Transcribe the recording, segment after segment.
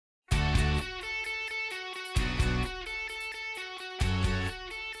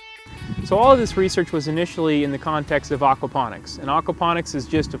So all of this research was initially in the context of aquaponics. And aquaponics is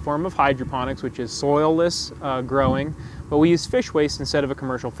just a form of hydroponics, which is soilless growing, but we use fish waste instead of a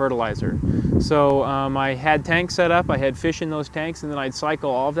commercial fertilizer. So I had tanks set up, I had fish in those tanks, and then I'd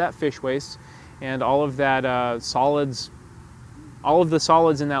cycle all of that fish waste and all of that solids, all of the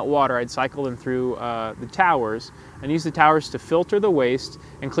solids in that water, I'd cycle them through the towers and use the towers to filter the waste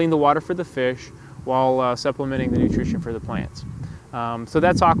and clean the water for the fish while supplementing the nutrition for the plants. So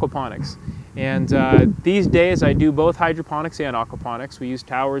that's aquaponics. And these days I do both hydroponics and aquaponics. We use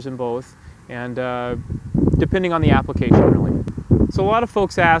towers in both, and depending on the application really. So a lot of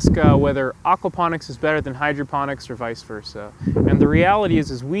folks ask whether aquaponics is better than hydroponics or vice versa. And the reality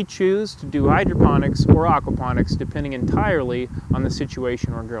is we choose to do hydroponics or aquaponics depending entirely on the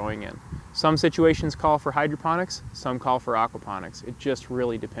situation we're growing in. Some situations call for hydroponics, some call for aquaponics. It just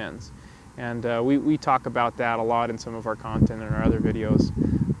really depends. And we talk about that a lot in some of our content and our other videos.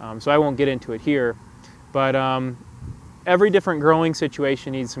 So I won't get into it here. But every different growing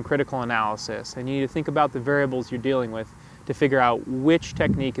situation needs some critical analysis. And you need to think about the variables you're dealing with to figure out which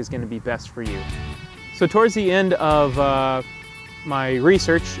technique is going to be best for you. So towards the end of my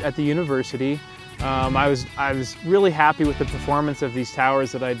research at the university, I was really happy with the performance of these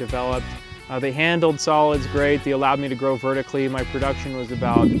towers that I developed. They handled solids great, they allowed me to grow vertically. My production was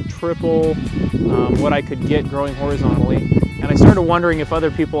about triple what I could get growing horizontally. And I started wondering if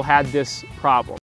other people had this problem.